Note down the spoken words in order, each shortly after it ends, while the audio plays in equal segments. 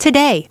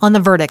Today on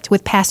The Verdict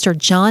with Pastor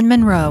John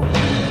Munro.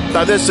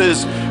 Now this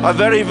is a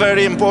very,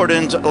 very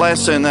important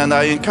lesson, and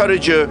I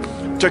encourage you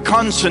to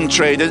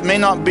concentrate. It may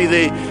not be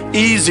the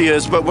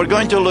easiest, but we're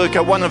going to look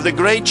at one of the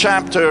great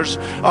chapters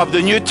of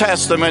the New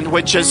Testament,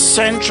 which is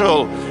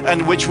central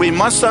and which we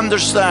must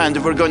understand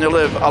if we're going to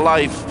live a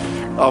life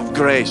of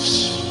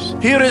grace.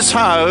 Here is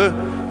how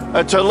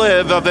to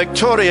live a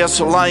victorious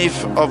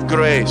life of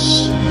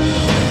grace.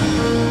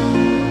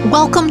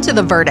 Welcome to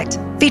The Verdict,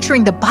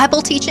 featuring the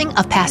Bible teaching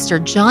of Pastor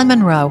John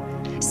Munro,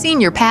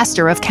 Senior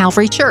Pastor of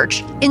Calvary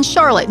Church in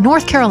Charlotte,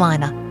 North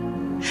Carolina.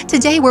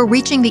 Today we're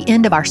reaching the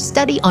end of our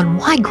study on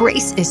why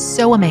grace is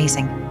so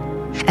amazing.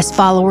 As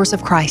followers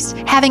of Christ,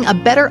 having a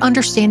better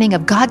understanding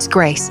of God's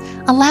grace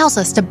allows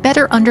us to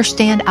better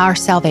understand our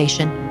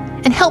salvation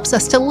and helps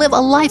us to live a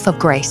life of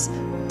grace,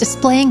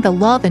 displaying the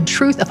love and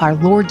truth of our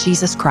Lord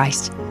Jesus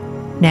Christ.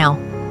 Now,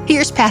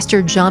 here's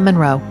Pastor John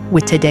Munro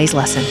with today's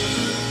lesson.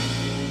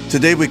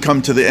 Today we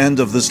come to the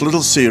end of this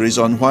little series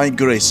on why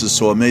grace is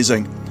so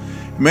amazing.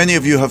 Many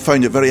of you have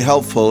found it very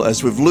helpful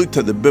as we've looked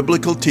at the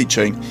biblical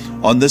teaching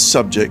on this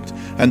subject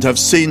and have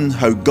seen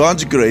how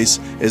God's grace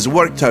is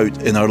worked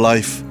out in our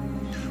life.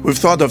 We've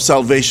thought of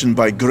salvation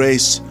by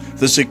grace,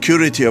 the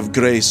security of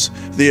grace,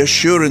 the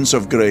assurance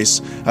of grace,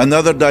 and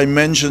other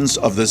dimensions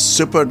of this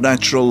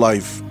supernatural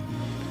life.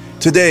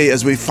 Today,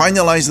 as we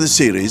finalize the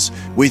series,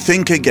 we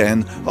think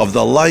again of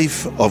the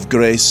life of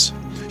grace.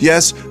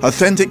 Yes,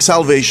 authentic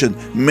salvation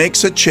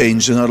makes a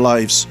change in our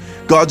lives.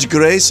 God's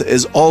grace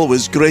is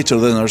always greater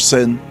than our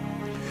sin.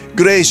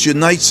 Grace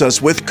unites us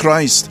with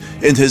Christ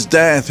in His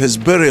death, His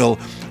burial,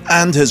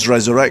 and His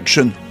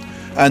resurrection.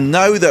 And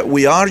now that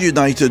we are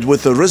united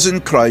with the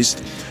risen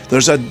Christ,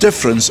 there's a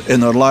difference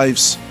in our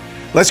lives.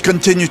 Let's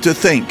continue to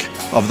think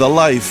of the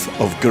life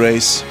of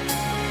grace.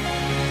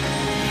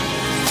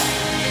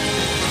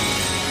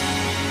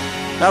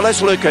 Now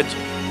let's look at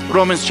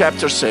Romans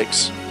chapter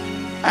 6.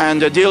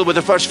 And deal with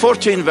the first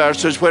 14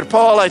 verses where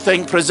Paul, I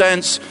think,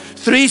 presents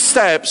 3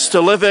 steps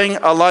to living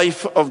a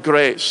life of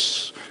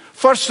grace.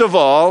 First of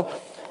all,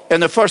 in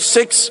the first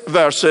 6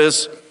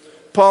 verses,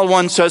 Paul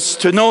wants us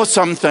to know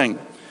something,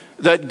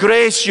 that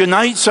grace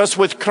unites us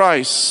with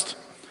Christ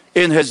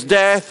in His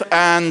death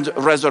and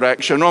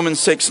resurrection. Romans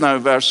 6 now,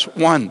 verse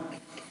 1.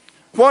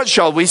 What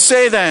shall we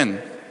say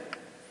then?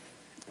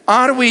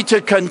 Are we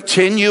to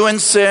continue in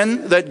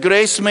sin that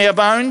grace may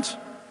abound?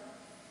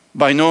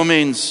 By no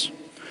means.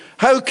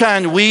 How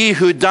can we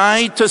who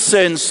died to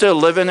sin still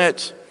live in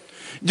it?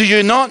 Do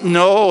you not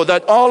know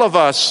that all of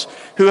us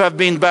who have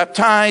been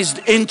baptized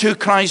into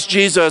Christ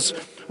Jesus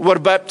were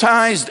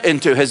baptized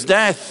into His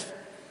death?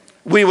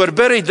 We were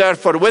buried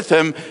therefore with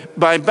Him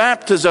by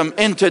baptism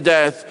into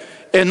death,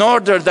 in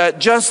order that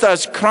just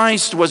as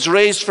Christ was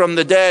raised from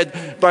the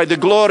dead by the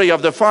glory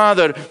of the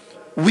Father,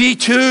 we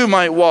too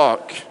might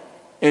walk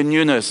in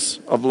newness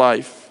of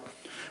life.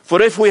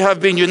 For if we have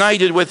been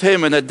united with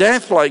Him in a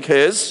death like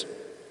His,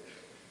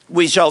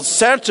 we shall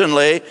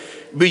certainly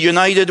be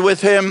united with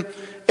Him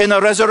in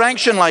a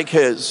resurrection like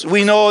His.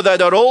 We know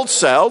that our old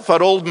self,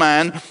 our old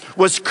man,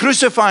 was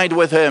crucified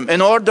with Him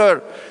in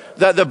order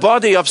that the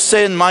body of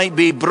sin might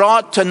be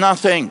brought to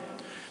nothing,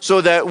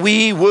 so that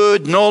we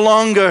would no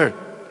longer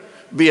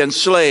be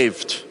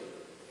enslaved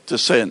to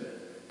sin.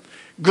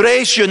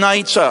 Grace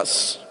unites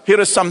us.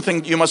 Here is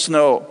something you must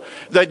know,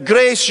 that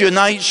grace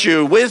unites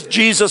you with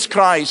Jesus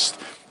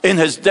Christ in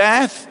His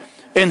death,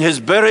 in His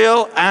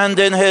burial, and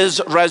in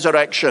His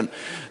resurrection.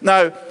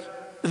 Now,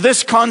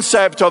 this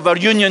concept of our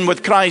union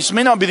with Christ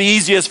may not be the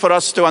easiest for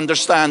us to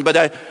understand, but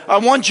I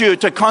want you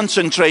to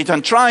concentrate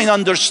and try and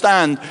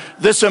understand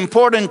this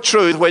important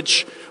truth,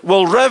 which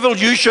will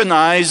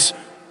revolutionize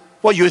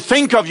what you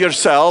think of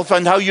yourself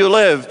and how you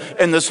live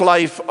in this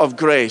life of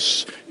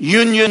grace.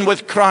 Union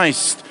with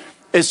Christ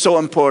is so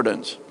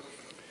important.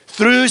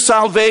 Through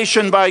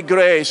salvation by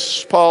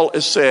grace, Paul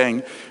is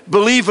saying,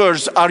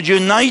 believers are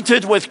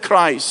united with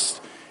Christ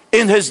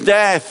in His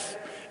death,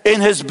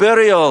 in His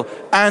burial,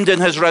 and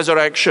in His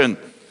resurrection.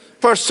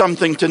 First,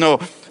 something to know.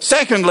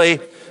 Secondly,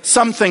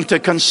 something to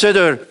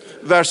consider,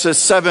 verses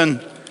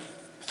 7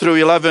 through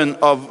 11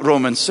 of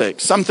Romans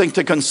 6. Something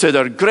to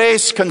consider.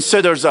 Grace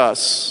considers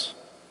us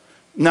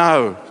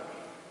now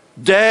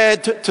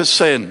dead to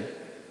sin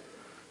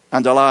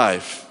and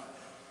alive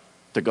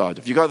to God.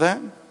 Have you got that?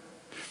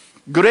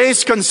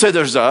 Grace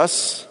considers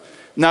us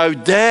now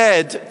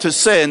dead to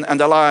sin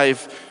and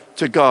alive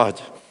to God.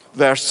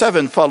 Verse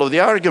 7, follow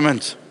the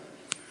argument.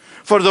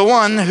 For the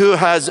one who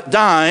has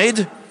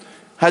died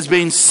has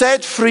been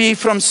set free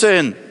from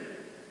sin.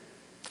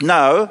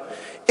 Now,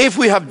 if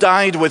we have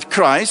died with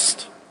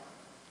Christ,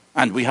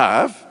 and we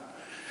have,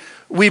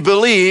 we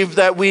believe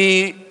that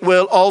we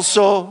will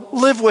also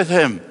live with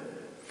Him.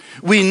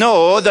 We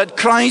know that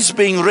Christ,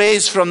 being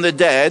raised from the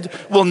dead,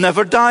 will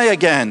never die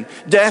again.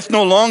 Death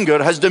no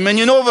longer has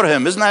dominion over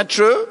Him. Isn't that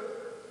true?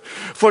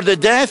 For the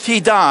death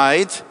He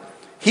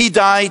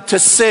died to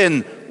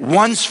sin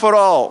once for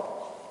all.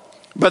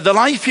 But the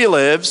life He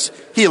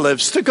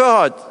lives to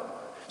God.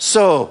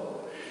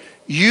 So,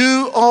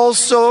 you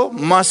also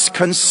must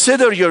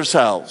consider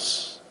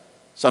yourselves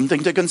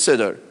Something to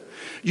consider.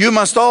 You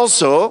must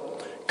also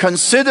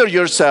consider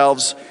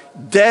yourselves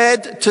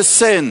dead to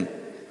sin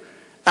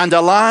and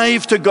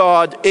alive to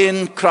God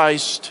in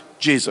Christ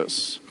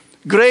Jesus.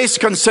 Grace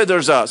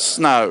considers us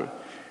now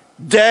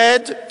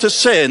dead to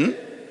sin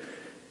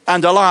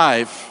and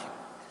alive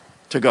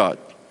to God.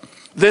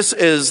 This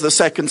is the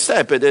second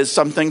step. It is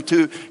something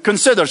to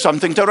consider,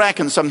 something to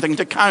reckon, something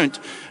to count.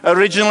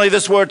 Originally,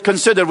 this word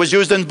consider was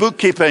used in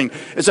bookkeeping.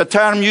 It's a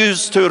term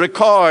used to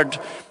record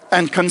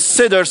and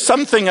consider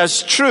something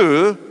as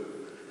true,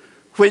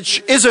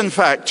 which is in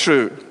fact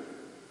true.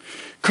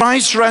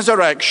 Christ's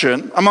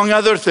resurrection, among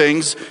other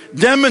things,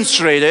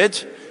 demonstrated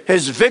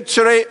his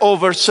victory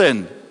over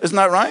sin. Isn't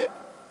that right?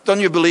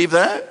 Don't you believe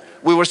that?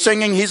 We were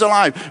singing, he's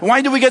alive.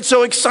 Why do we get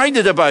so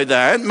excited about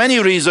that? Many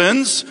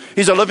reasons.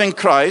 He's a living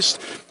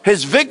Christ.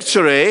 His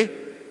victory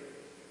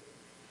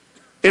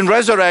in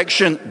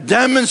resurrection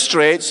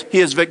demonstrates he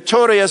is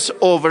victorious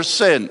over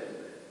sin.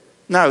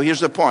 Now, here's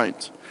the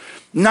point.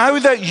 Now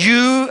that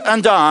you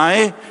and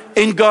I,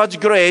 in God's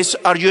grace,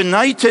 are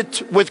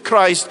united with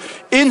Christ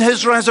in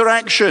his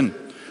resurrection,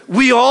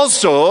 we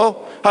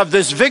also have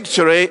this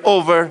victory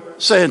over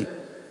sin.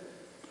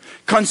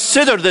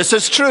 Consider this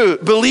as true.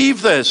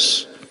 Believe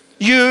this.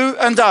 You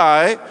and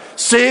I,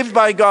 saved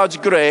by God's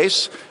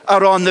grace,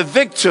 are on the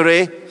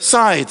victory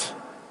side.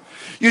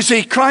 You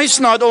see,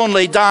 Christ not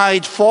only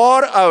died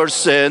for our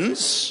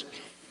sins,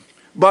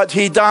 but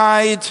he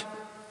died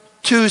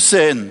to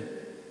sin.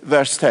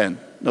 Verse 10.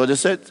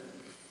 Notice it.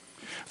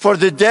 For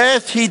the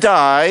death he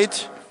died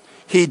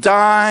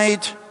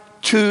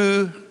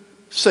to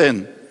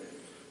sin.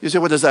 You say,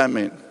 what does that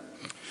mean?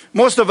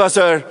 Most of us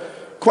are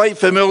quite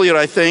familiar,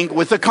 I think,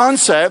 with the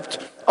concept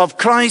of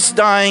Christ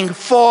dying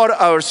for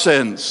our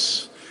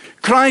sins.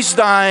 Christ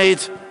died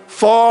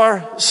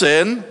for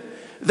sin.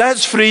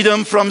 That's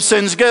freedom from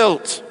sin's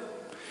guilt.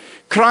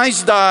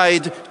 Christ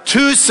died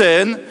to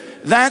sin.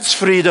 That's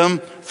freedom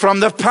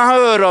from the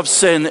power of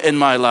sin in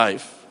my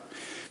life.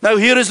 Now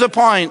here is the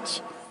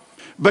point.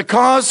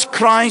 Because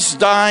Christ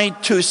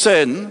died to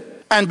sin,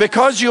 and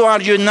because you are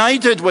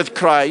united with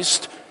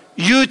Christ,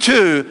 you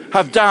too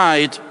have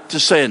died to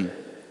sin.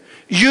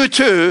 You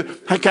too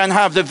can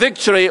have the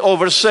victory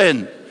over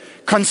sin.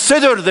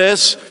 Consider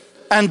this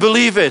and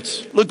believe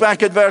it. Look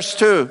back at verse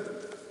 2.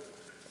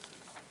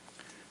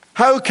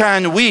 How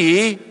can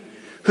we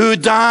who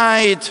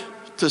died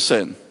to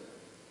sin?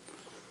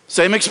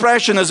 Same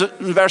expression as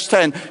in verse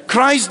 10.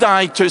 Christ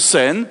died to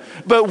sin,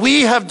 but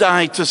we have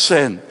died to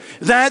sin.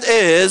 That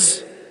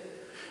is,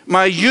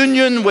 my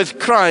union with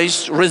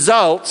Christ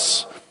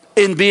results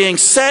in being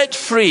set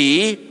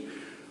free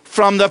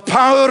from the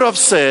power of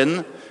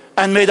sin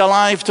and made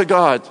alive to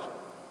God.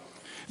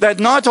 That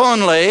not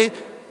only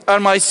are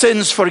my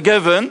sins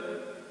forgiven,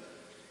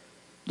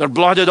 they're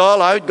blotted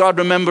all out, God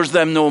remembers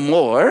them no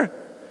more,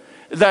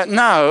 that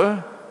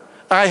now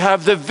I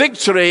have the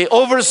victory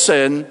over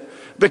sin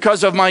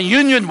because of my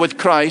union with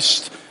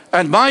Christ,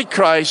 and my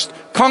Christ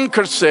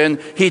conquered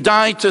sin. He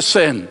died to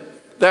sin.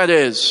 That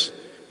is,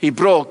 he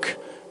broke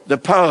the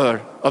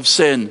power of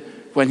sin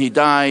when he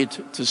died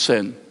to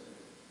sin.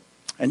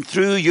 And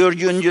through your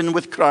union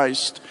with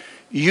Christ,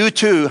 you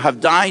too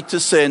have died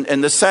to sin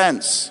in the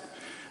sense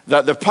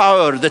that the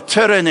power, the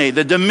tyranny,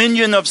 the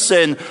dominion of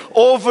sin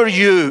over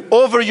you,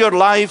 over your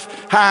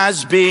life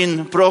has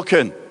been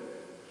broken.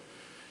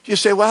 You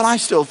say, well, I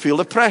still feel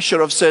the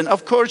pressure of sin.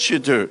 Of course you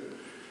do.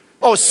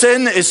 Oh,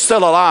 sin is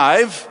still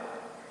alive.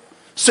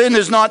 Sin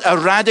is not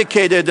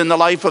eradicated in the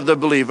life of the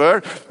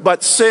believer,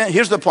 but sin,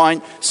 here's the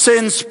point,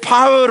 sin's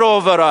power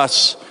over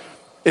us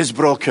is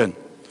broken.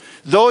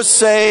 Those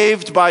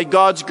saved by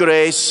God's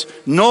grace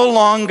no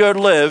longer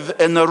live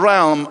in the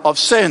realm of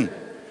sin.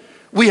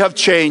 We have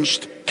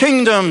changed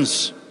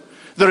kingdoms.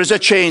 There is a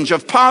change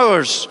of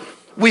powers.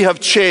 We have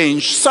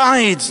changed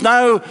sides.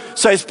 Now,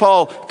 says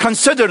Paul,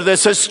 consider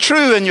this as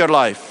true in your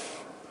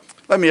life.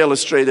 Let me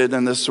illustrate it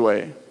in this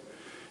way.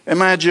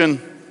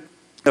 Imagine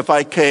if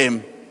I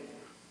came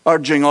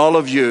urging all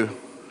of you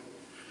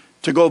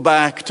to go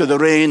back to the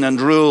reign and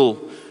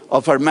rule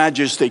of Her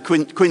Majesty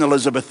Queen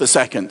Elizabeth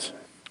II.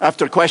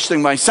 After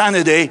questioning my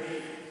sanity,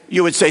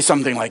 you would say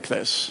something like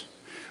this.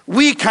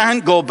 We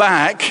can't go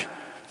back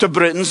to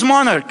Britain's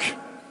monarch.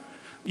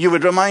 You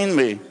would remind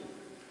me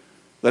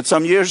that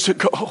some years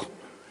ago,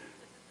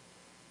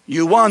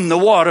 you won the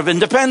War of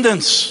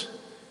Independence,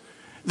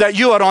 that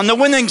you are on the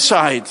winning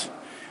side,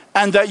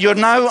 and that you're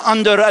now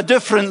under a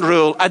different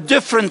rule, a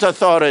different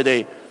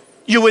authority.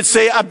 You would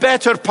say a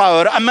better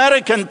power,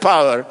 American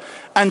power,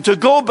 and to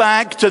go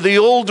back to the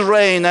old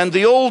reign and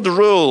the old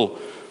rule,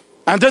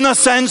 and in a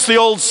sense the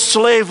old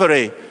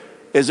slavery,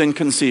 is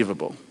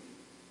inconceivable.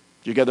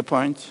 Do you get the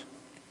point?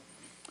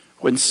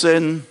 When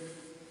sin,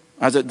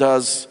 as it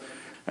does,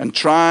 and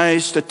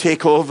tries to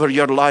take over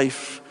your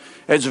life,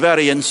 it's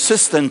very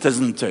insistent,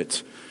 isn't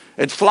it?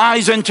 It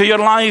flies into your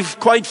life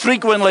quite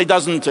frequently,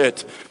 doesn't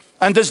it?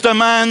 And its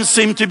demands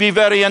seem to be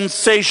very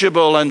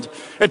insatiable, and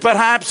it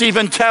perhaps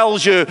even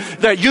tells you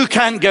that you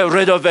can't get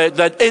rid of it,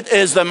 that it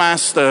is the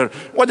master.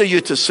 What are you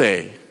to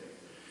say?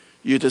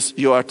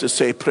 you are to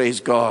say, praise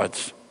God,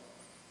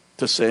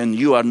 to sin.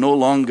 You are no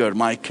longer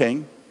my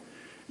king.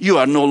 You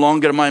are no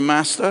longer my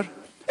master.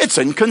 It's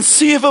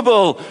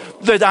inconceivable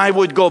that I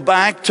would go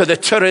back to the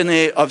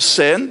tyranny of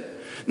sin.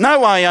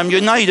 Now I am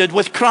united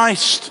with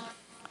Christ.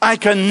 I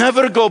can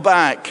never go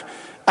back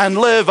and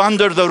live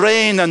under the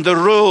reign and the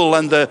rule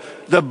and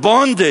the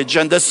bondage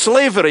and the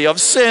slavery of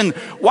sin.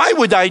 Why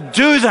would I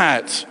do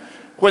that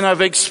when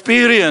I've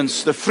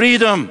experienced the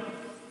freedom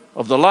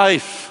of the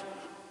life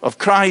of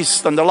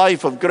Christ and the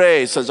life of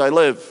grace as I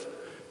live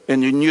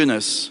in the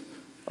newness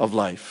of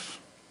life?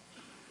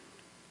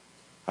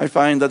 I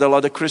find that a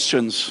lot of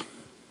Christians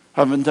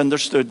haven't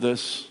understood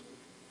this.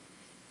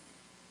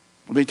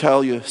 Let me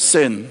tell you,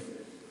 sin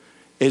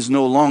is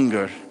no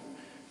longer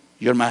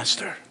your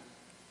master.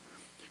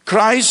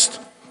 Christ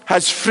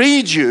has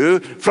freed you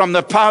from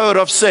the power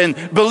of sin.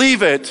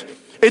 Believe it.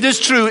 It is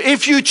true.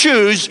 If you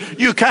choose,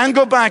 you can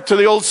go back to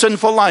the old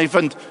sinful life.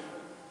 And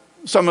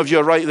some of you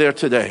are right there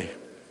today.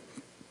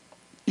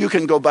 You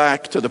can go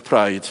back to the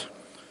pride,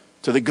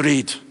 to the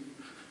greed,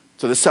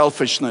 to the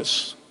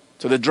selfishness,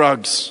 to the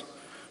drugs,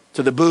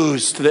 to the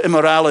booze, to the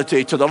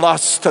immorality, to the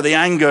lust, to the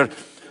anger,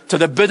 to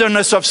the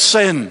bitterness of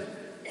sin.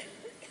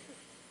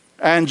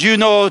 And you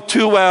know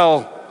too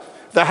well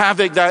the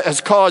havoc that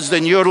has caused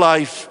in your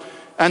life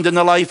and in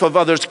the life of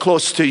others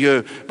close to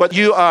you. But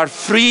you are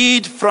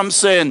freed from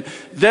sin.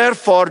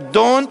 Therefore,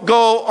 don't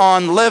go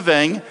on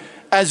living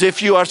as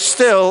if you are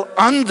still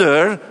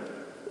under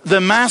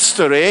the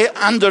mastery,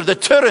 under the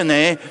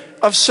tyranny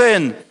of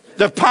sin.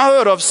 The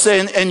power of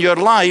sin in your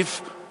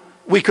life,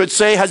 we could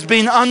say, has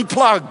been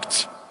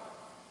unplugged.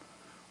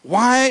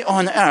 Why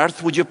on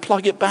earth would you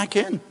plug it back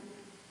in?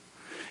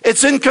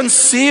 It's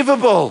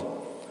inconceivable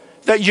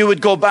that you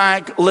would go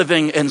back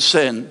living in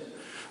sin.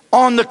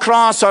 On the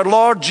cross, our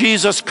Lord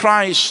Jesus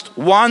Christ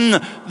won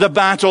the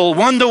battle,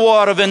 won the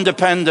war of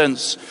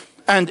independence.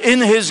 And in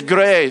his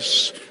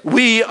grace,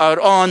 we are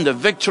on the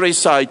victory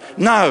side.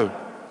 Now,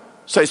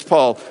 says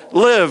Paul,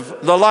 live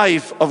the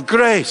life of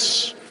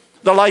grace,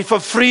 the life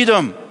of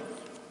freedom,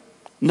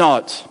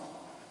 not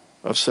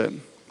of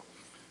sin.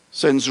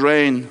 Sin's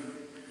reign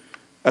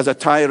as a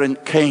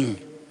tyrant king,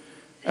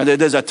 and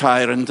it is a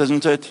tyrant,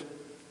 isn't it,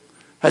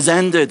 has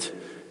ended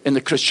in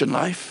the Christian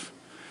life.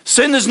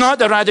 Sin is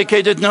not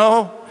eradicated,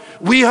 no.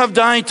 We have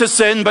died to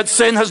sin, but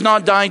sin has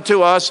not died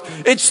to us.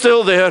 It's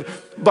still there.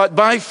 But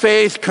by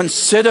faith,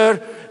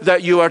 consider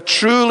that you are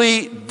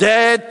truly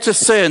dead to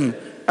sin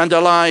and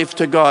alive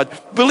to God.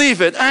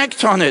 Believe it.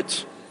 Act on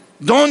it.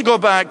 Don't go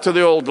back to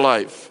the old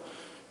life.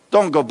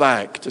 Don't go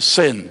back to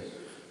sin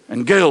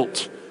and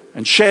guilt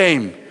and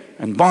shame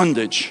and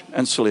bondage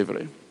and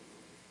slavery.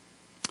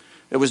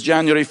 It was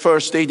January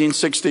 1st,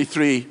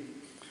 1863,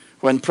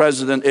 when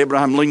President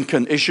Abraham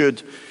Lincoln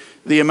issued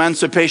the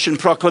Emancipation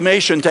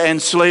Proclamation to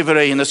end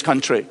slavery in this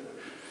country.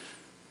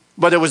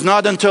 But it was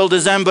not until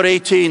December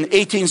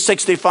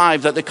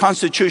 1865 that the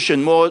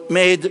Constitution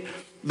made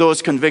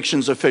those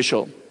convictions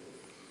official.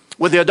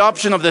 With the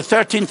adoption of the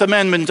 13th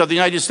Amendment of the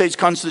United States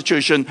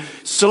Constitution,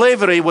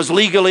 slavery was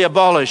legally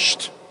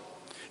abolished.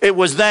 It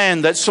was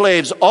then that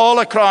slaves all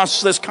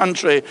across this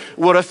country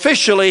were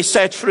officially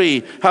set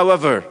free.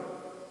 However,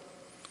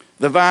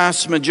 the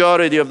vast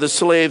majority of the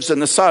slaves in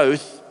the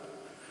South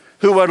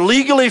who were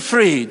legally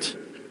freed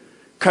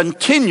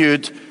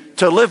continued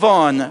to live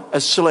on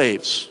as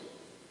slaves.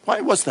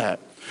 Why was that?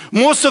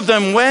 Most of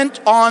them went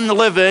on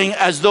living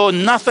as though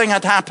nothing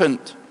had happened.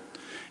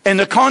 In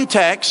the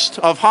context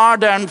of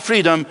hard-earned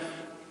freedom,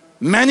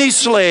 many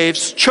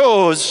slaves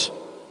chose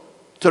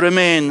to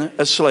remain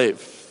a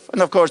slave.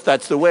 And of course,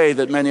 that's the way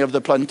that many of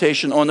the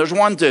plantation owners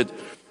wanted.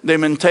 They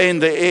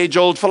maintained the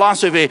age-old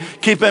philosophy,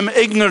 keep him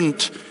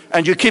ignorant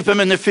and you keep him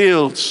in the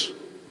fields.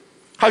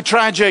 How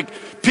tragic.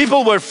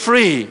 People were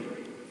free,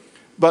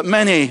 but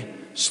many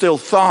still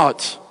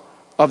thought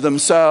of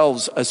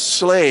themselves as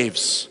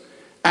slaves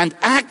and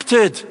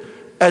acted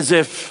as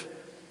if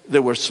they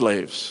were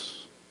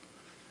slaves.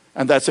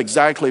 And that's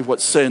exactly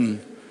what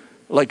sin,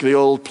 like the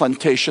old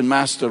plantation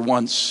master,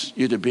 wants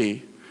you to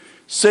be.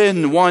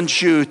 Sin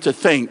wants you to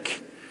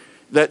think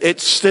that it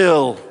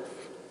still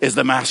is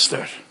the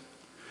master.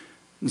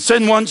 And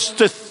sin wants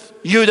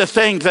you to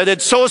think that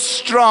it's so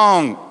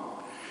strong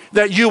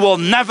that you will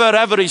never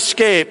ever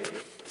escape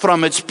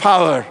from its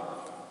power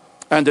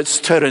and its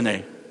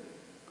tyranny.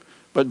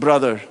 But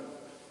brother,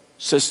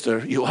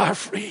 sister, you are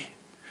free.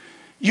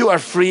 You are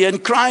free in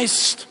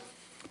Christ.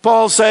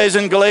 Paul says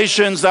in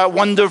Galatians, that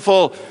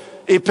wonderful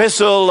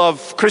epistle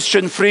of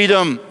Christian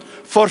freedom,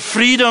 for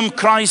freedom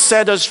Christ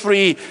set us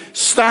free.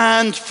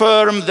 Stand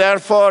firm,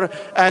 therefore,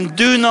 and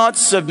do not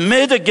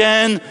submit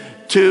again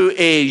to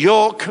a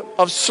yoke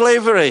of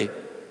slavery.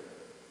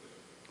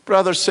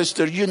 Brother,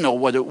 sister, you know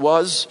what it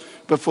was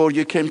before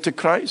you came to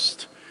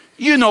Christ.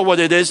 You know what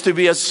it is to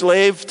be a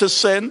slave to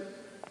sin.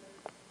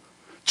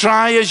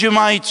 Try as you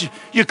might,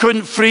 you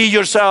couldn't free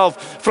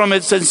yourself from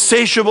its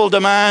insatiable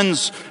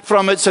demands,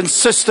 from its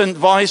insistent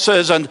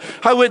voices, and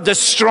how it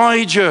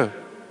destroyed you.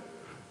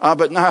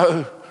 But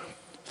now,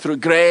 through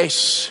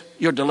grace,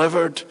 You're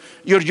delivered.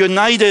 You're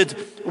united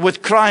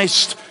with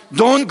Christ.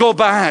 Don't go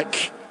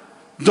back.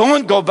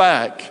 Don't go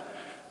back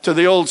to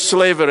the old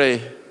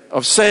slavery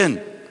of sin.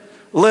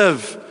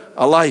 Live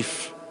a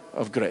life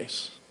of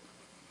grace.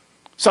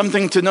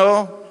 Something to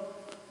know?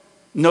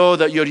 Know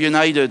that you're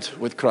united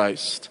with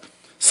Christ.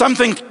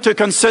 Something to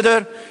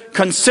consider?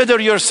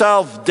 Consider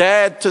yourself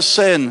dead to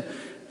sin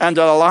and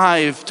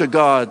alive to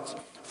God.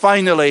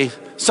 Finally,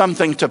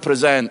 something to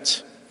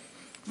present.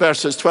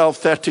 Verses 12,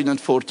 13, and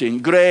 14.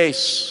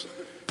 Grace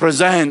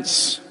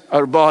presents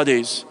our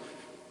bodies,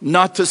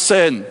 not to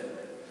sin,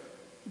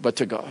 but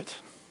to God.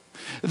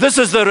 This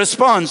is the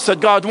response that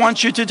God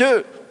wants you to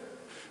do.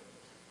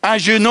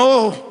 As you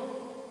know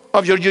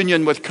of your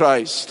union with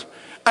Christ,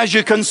 as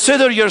you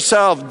consider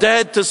yourself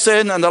dead to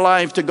sin and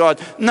alive to God,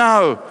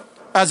 now,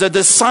 as a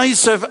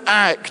decisive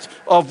act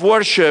of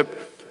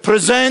worship,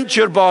 present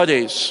your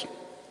bodies,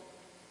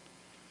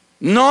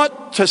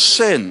 not to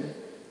sin,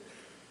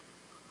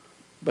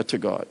 but to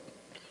God.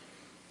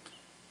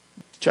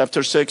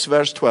 Chapter 6,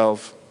 verse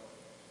 12.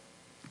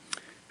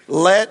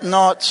 Let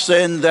not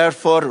sin,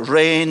 therefore,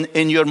 reign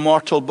in your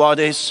mortal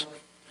bodies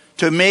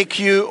to make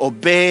you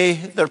obey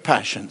their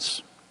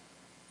passions.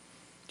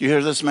 Do you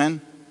hear this,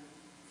 men?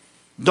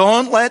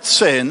 Don't let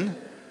sin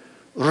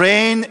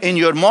reign in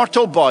your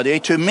mortal body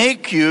to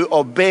make you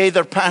obey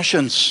their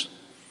passions.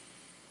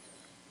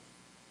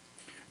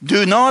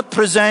 Do not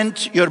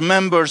present your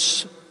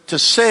members to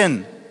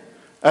sin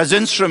as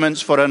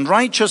instruments for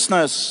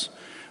unrighteousness,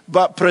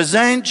 but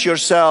present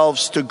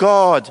yourselves to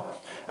God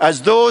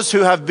as those who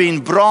have been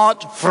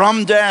brought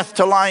from death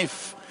to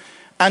life,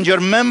 and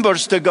your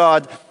members to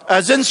God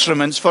as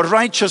instruments for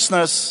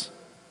righteousness.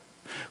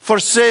 For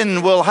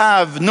sin will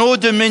have no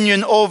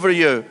dominion over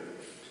you,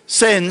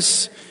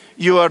 since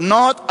you are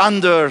not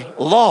under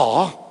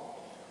law,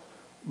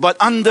 but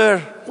under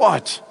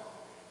what?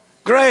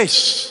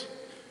 Grace.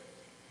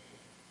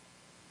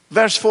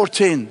 Verse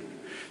 14.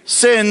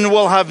 Sin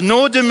will have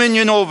no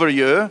dominion over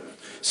you,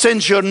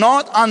 since you're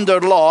not under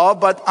law,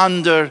 but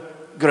under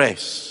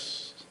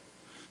grace.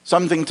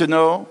 Something to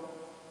know,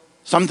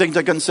 something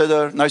to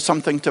consider, now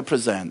something to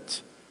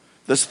present.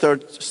 This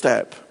third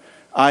step.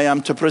 I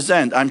am to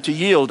present, I'm to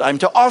yield, I'm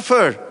to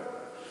offer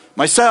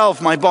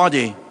myself, my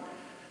body,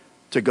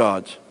 to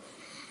God.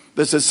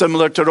 This is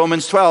similar to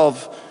Romans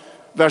 12,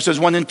 verses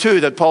 1 and 2,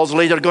 that Paul's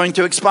later going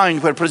to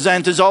expound, where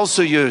present is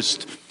also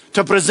used.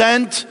 To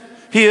present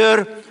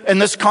here in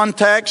this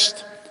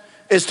context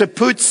is to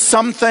put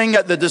something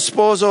at the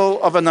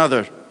disposal of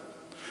another.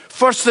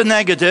 First, the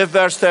negative,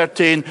 verse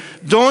 13.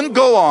 Don't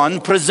go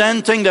on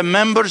presenting the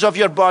members of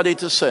your body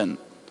to sin.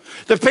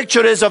 The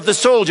picture is of the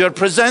soldier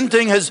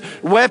presenting his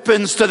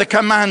weapons to the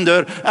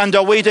commander and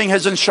awaiting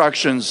his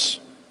instructions.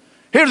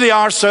 Here they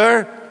are,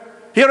 sir.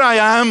 Here I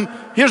am.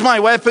 Here's my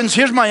weapons.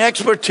 Here's my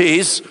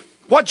expertise.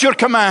 What's your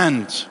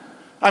command?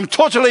 I'm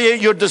totally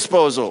at your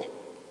disposal.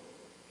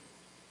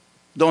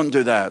 Don't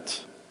do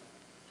that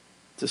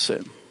to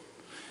sin.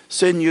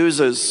 Sin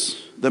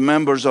uses the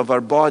members of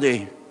our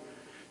body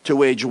to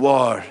wage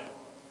war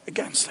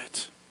against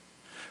it.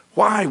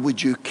 Why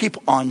would you keep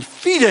on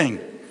feeding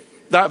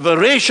that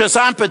voracious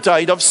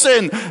appetite of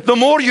sin? The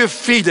more you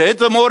feed it,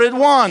 the more it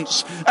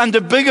wants. And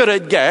the bigger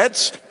it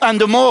gets, and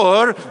the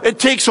more it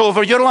takes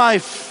over your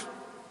life.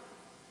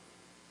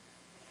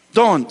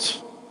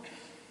 Don't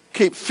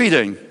keep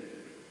feeding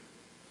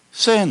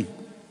sin.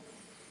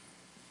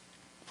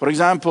 For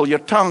example, your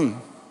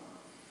tongue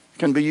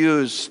can be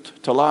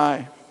used to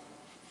lie.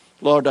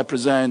 Lord, I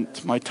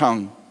present my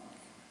tongue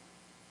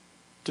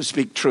to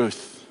speak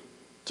truth,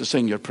 to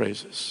sing your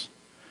praises.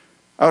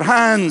 Our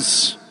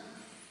hands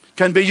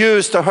can be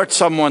used to hurt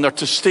someone or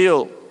to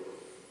steal.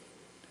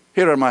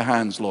 Here are my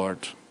hands, Lord,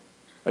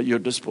 at your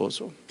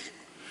disposal.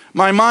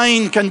 My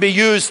mind can be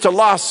used to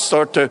lust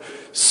or to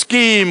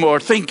scheme or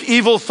think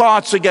evil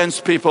thoughts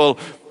against people,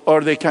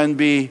 or they can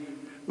be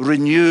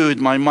renewed.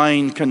 My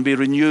mind can be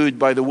renewed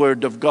by the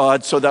word of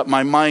God, so that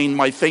my mind,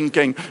 my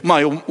thinking,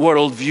 my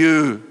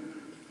worldview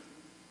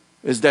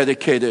is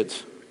dedicated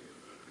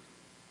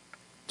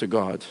to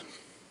God.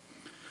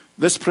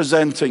 This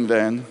presenting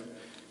then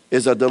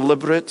is a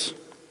deliberate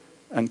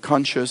and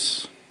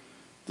conscious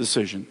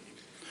decision.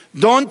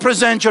 Don't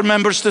present your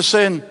members to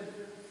sin.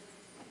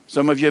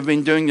 Some of you have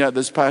been doing that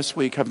this past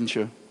week, haven't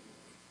you?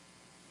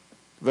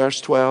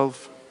 Verse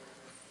 12.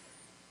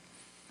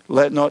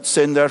 Let not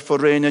sin therefore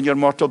reign in your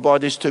mortal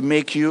bodies to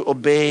make you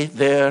obey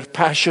their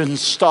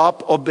passions.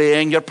 Stop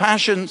obeying your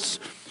passions.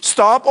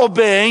 Stop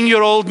obeying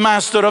your old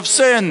master of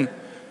sin.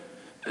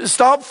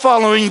 Stop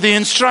following the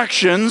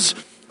instructions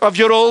of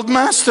your old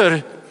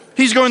master.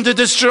 He's going to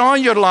destroy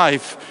your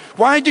life.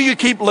 Why do you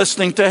keep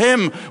listening to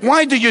him?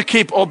 Why do you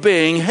keep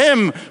obeying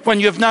him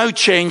when you've now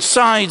changed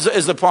sides,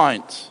 is the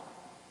point?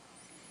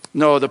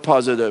 No, the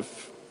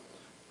positive.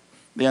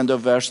 The end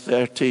of verse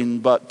 13.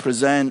 But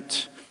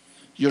present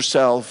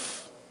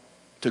yourself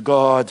to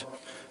God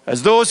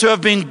as those who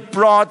have been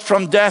brought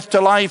from death to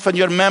life, and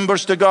your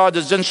members to God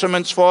as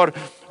instruments for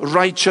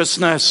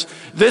righteousness.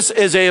 This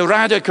is a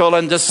radical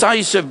and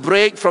decisive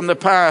break from the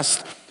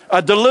past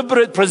a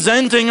deliberate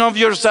presenting of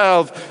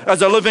yourself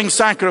as a living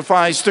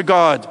sacrifice to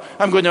God.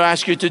 I'm going to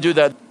ask you to do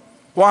that.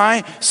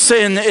 Why?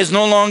 Sin is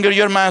no longer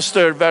your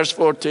master, verse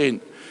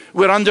 14.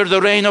 We're under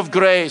the reign of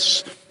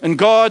grace, and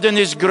God in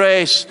His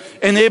grace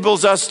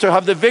enables us to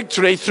have the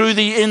victory through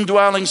the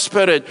indwelling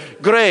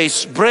Spirit.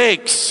 Grace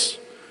breaks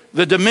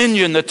the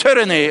dominion, the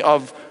tyranny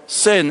of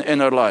sin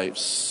in our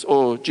lives.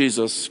 Oh,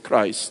 Jesus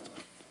Christ,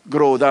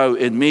 grow thou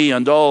in me,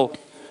 and all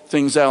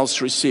things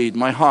else recede.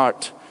 My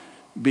heart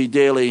be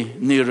daily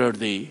nearer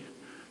thee.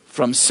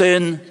 From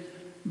sin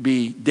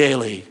be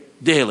daily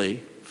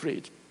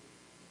freed.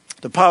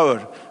 The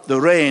power, the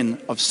reign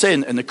of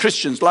sin in the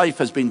Christian's life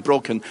has been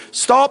broken.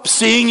 Stop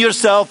seeing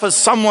yourself as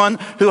someone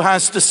who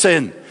has to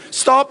sin.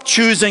 Stop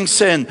choosing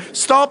sin.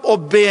 Stop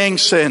obeying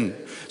sin.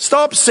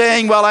 Stop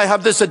saying, well, I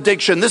have this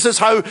addiction. This is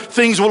how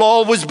things will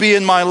always be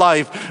in my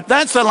life.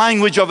 That's the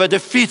language of a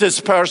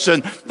defeatist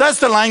person. That's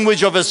the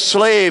language of a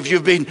slave.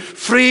 You've been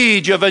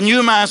freed. You have a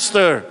new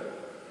master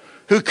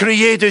who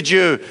created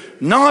you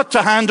not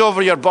to hand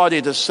over your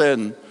body to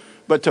sin,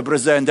 but to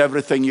present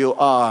everything you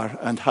are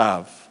and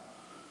have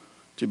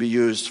to be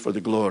used for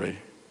the glory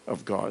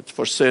of God.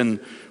 For sin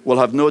will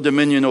have no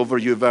dominion over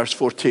you, verse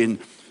 14.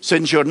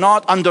 Since you're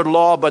not under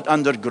law, but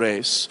under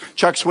grace.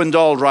 Chuck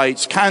Swindoll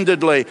writes,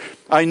 candidly,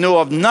 I know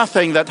of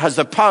nothing that has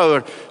the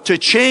power to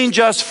change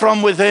us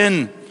from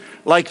within,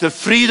 like the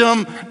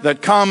freedom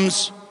that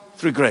comes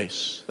through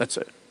grace. That's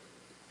it.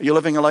 Are you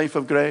living a life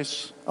of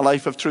grace? A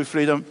life of true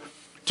freedom?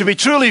 To be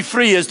truly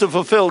free is to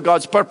fulfill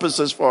God's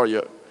purposes for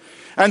you.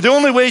 And the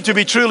only way to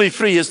be truly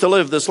free is to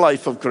live this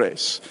life of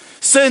grace.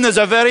 Sin is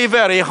a very,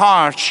 very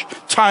harsh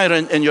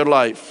tyrant in your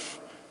life.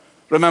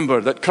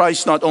 Remember that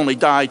Christ not only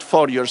died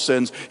for your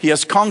sins, He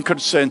has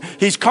conquered sin.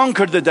 He's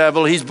conquered the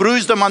devil. He's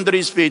bruised him under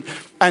His feet.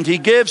 And He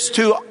gives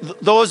to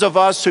those of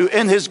us who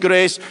in His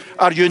grace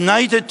are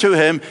united to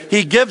Him,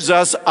 He gives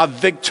us a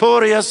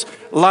victorious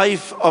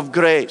life of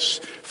grace.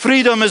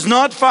 Freedom is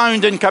not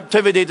found in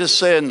captivity to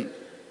sin.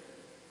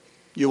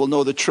 You will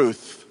know the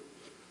truth,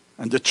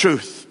 and the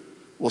truth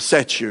will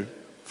set you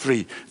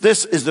free.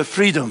 This is the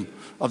freedom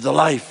of the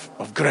life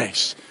of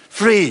grace.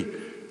 Free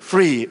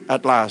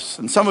at last.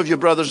 And some of you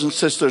brothers and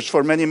sisters,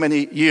 for many,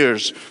 many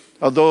years,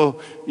 although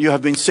you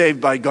have been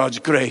saved by God's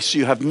grace,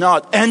 you have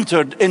not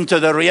entered into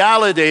the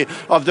reality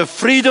of the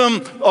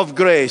freedom of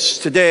grace.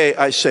 Today,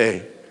 I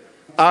say,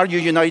 are you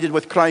united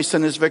with Christ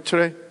in His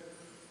victory?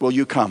 Will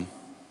you come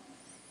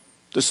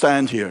to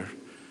stand here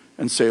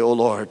and say, oh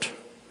Lord,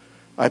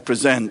 I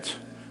present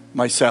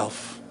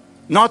myself,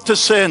 not to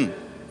sin,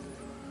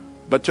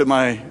 but to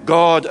my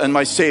God and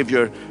my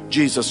Savior,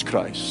 Jesus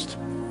Christ.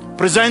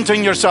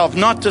 Presenting yourself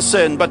not to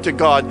sin, but to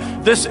God.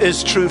 This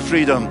is true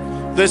freedom.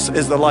 This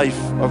is the life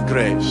of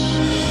grace.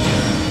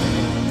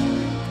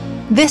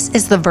 This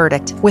is The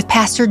Verdict with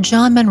Pastor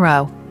John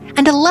Munro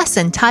and a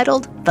lesson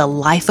titled The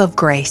Life of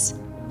Grace.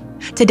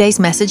 Today's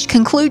message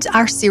concludes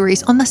our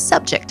series on the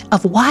subject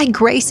of why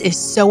grace is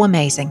so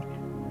amazing.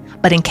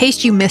 But in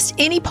case you missed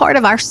any part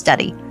of our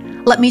study,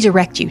 let me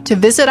direct you to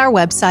visit our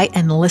website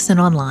and listen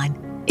online.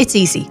 It's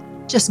easy.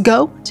 Just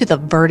go to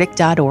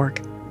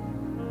theverdict.org.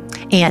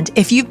 And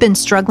if you've been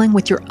struggling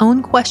with your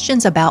own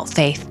questions about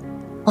faith,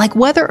 like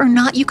whether or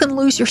not you can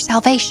lose your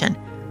salvation,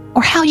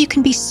 or how you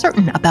can be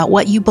certain about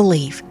what you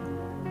believe,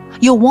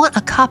 you'll want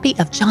a copy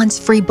of John's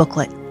free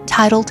booklet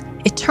titled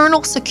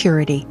Eternal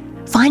Security,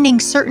 Finding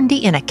Certainty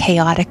in a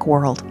Chaotic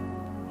World.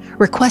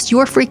 Request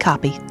your free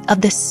copy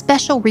of this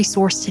special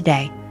resource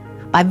today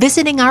by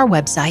visiting our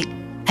website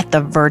at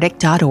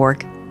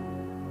theverdict.org.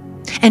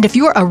 And if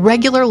you're a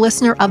regular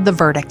listener of The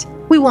Verdict,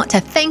 we want to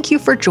thank you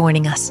for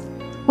joining us.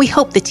 We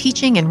hope the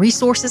teaching and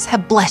resources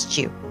have blessed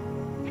you.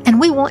 And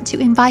we want to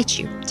invite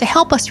you to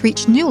help us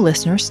reach new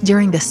listeners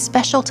during this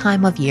special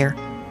time of year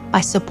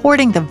by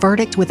supporting The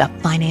Verdict with a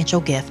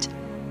financial gift.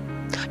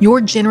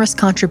 Your generous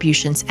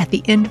contributions at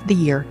the end of the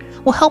year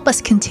will help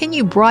us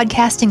continue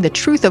broadcasting the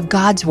truth of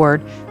God's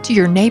Word to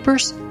your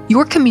neighbors,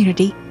 your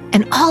community,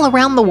 and all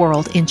around the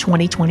world in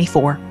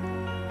 2024.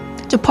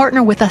 To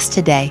partner with us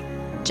today,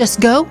 just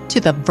go to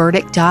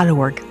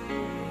theverdict.org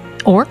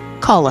or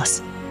call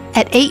us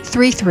at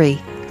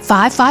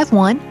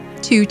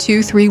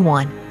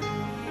 833-551-2231.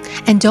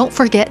 And don't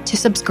forget to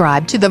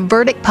subscribe to The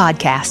Verdict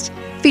Podcast,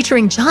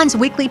 featuring John's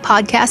weekly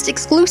podcast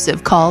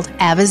exclusive called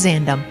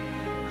Avizandum.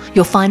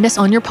 You'll find us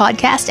on your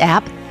podcast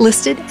app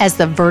listed as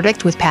The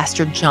Verdict with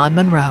Pastor John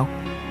Munro.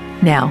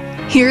 Now,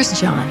 here's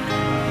John.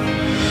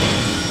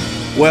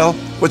 Well,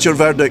 what's your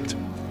verdict?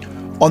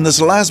 On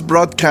this last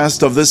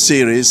broadcast of this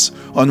series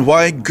on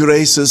why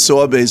grace is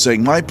so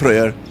amazing, my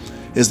prayer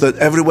is that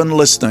everyone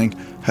listening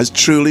has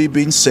truly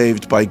been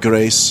saved by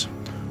grace.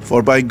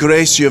 For by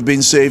grace you have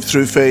been saved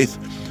through faith.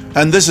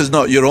 And this is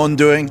not your own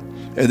doing.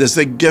 It is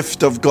the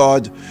gift of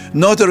God,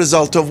 not a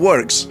result of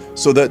works,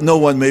 so that no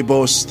one may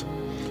boast.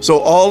 So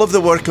all of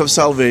the work of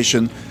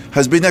salvation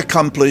has been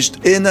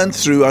accomplished in and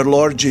through our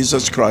Lord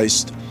Jesus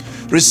Christ.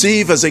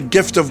 Receive as a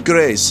gift of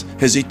grace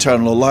His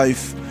eternal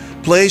life.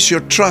 Place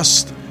your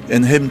trust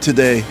in Him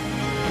today.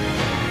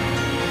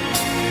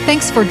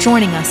 Thanks for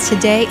joining us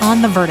today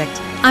on The Verdict.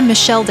 I'm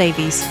Michelle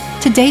Davies.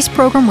 Today's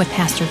program with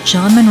Pastor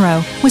John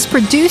Munro was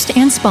produced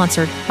and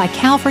sponsored by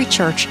Calvary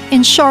Church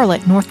in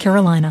Charlotte, North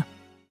Carolina.